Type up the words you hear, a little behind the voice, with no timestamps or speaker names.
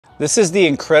This is the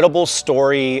incredible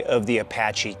story of the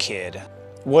Apache Kid.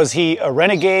 Was he a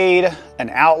renegade,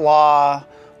 an outlaw,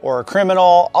 or a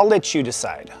criminal? I'll let you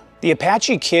decide. The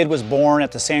Apache Kid was born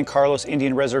at the San Carlos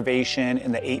Indian Reservation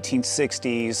in the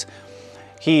 1860s.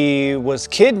 He was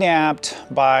kidnapped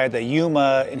by the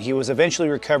Yuma and he was eventually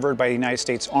recovered by the United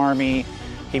States Army.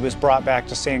 He was brought back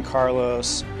to San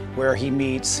Carlos where he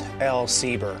meets Al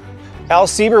Sieber. Al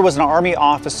Sieber was an Army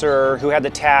officer who had the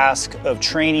task of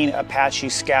training Apache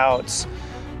scouts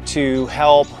to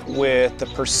help with the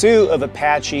pursuit of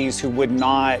Apaches who would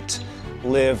not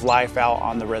live life out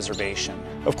on the reservation.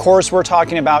 Of course, we're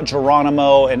talking about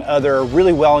Geronimo and other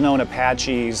really well-known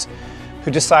Apaches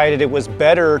who decided it was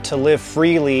better to live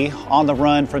freely on the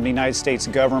run from the United States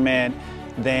government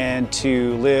than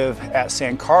to live at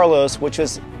San Carlos, which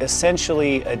is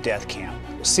essentially a death camp.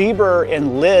 Sieber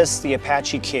enlists the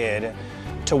Apache Kid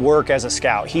to work as a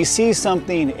scout. He sees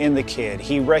something in the kid.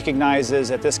 He recognizes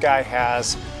that this guy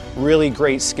has really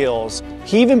great skills.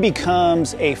 He even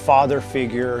becomes a father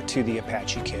figure to the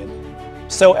Apache Kid.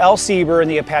 So Al Sieber and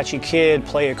the Apache Kid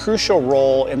play a crucial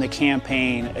role in the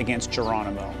campaign against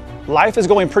Geronimo. Life is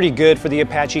going pretty good for the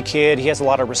Apache Kid. He has a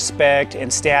lot of respect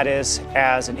and status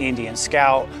as an Indian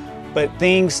scout, but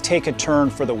things take a turn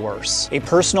for the worse. A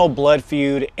personal blood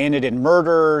feud ended in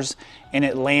murders, and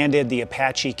it landed the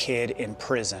Apache Kid in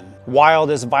prison. While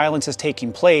this violence is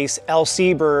taking place, Al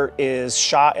Sieber is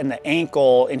shot in the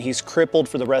ankle and he's crippled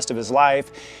for the rest of his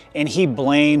life, and he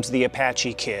blames the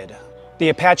Apache Kid. The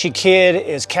Apache Kid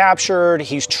is captured,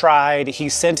 he's tried,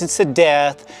 he's sentenced to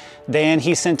death, then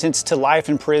he's sentenced to life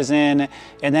in prison,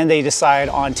 and then they decide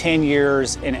on 10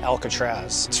 years in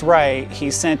Alcatraz. That's right,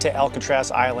 he's sent to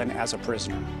Alcatraz Island as a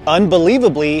prisoner.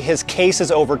 Unbelievably, his case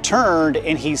is overturned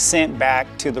and he's sent back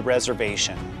to the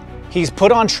reservation. He's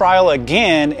put on trial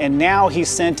again, and now he's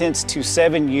sentenced to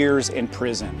 7 years in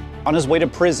prison. On his way to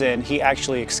prison, he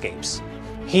actually escapes.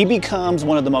 He becomes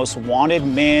one of the most wanted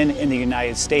men in the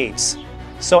United States.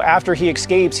 So after he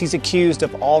escapes, he's accused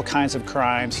of all kinds of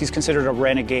crimes. He's considered a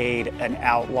renegade, an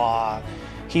outlaw.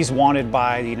 He's wanted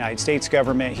by the United States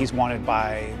government. He's wanted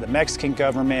by the Mexican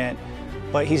government,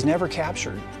 but he's never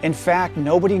captured. In fact,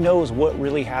 nobody knows what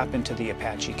really happened to the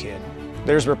Apache Kid.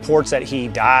 There's reports that he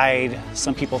died.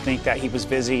 Some people think that he was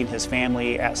visiting his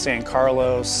family at San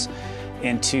Carlos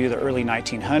into the early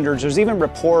 1900s. There's even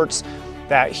reports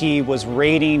that he was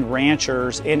raiding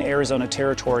ranchers in Arizona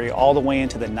territory all the way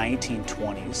into the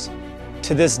 1920s.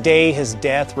 To this day, his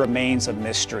death remains a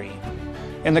mystery.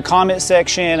 In the comment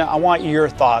section, I want your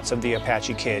thoughts of the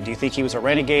Apache Kid. Do you think he was a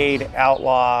renegade,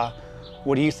 outlaw?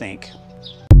 What do you think?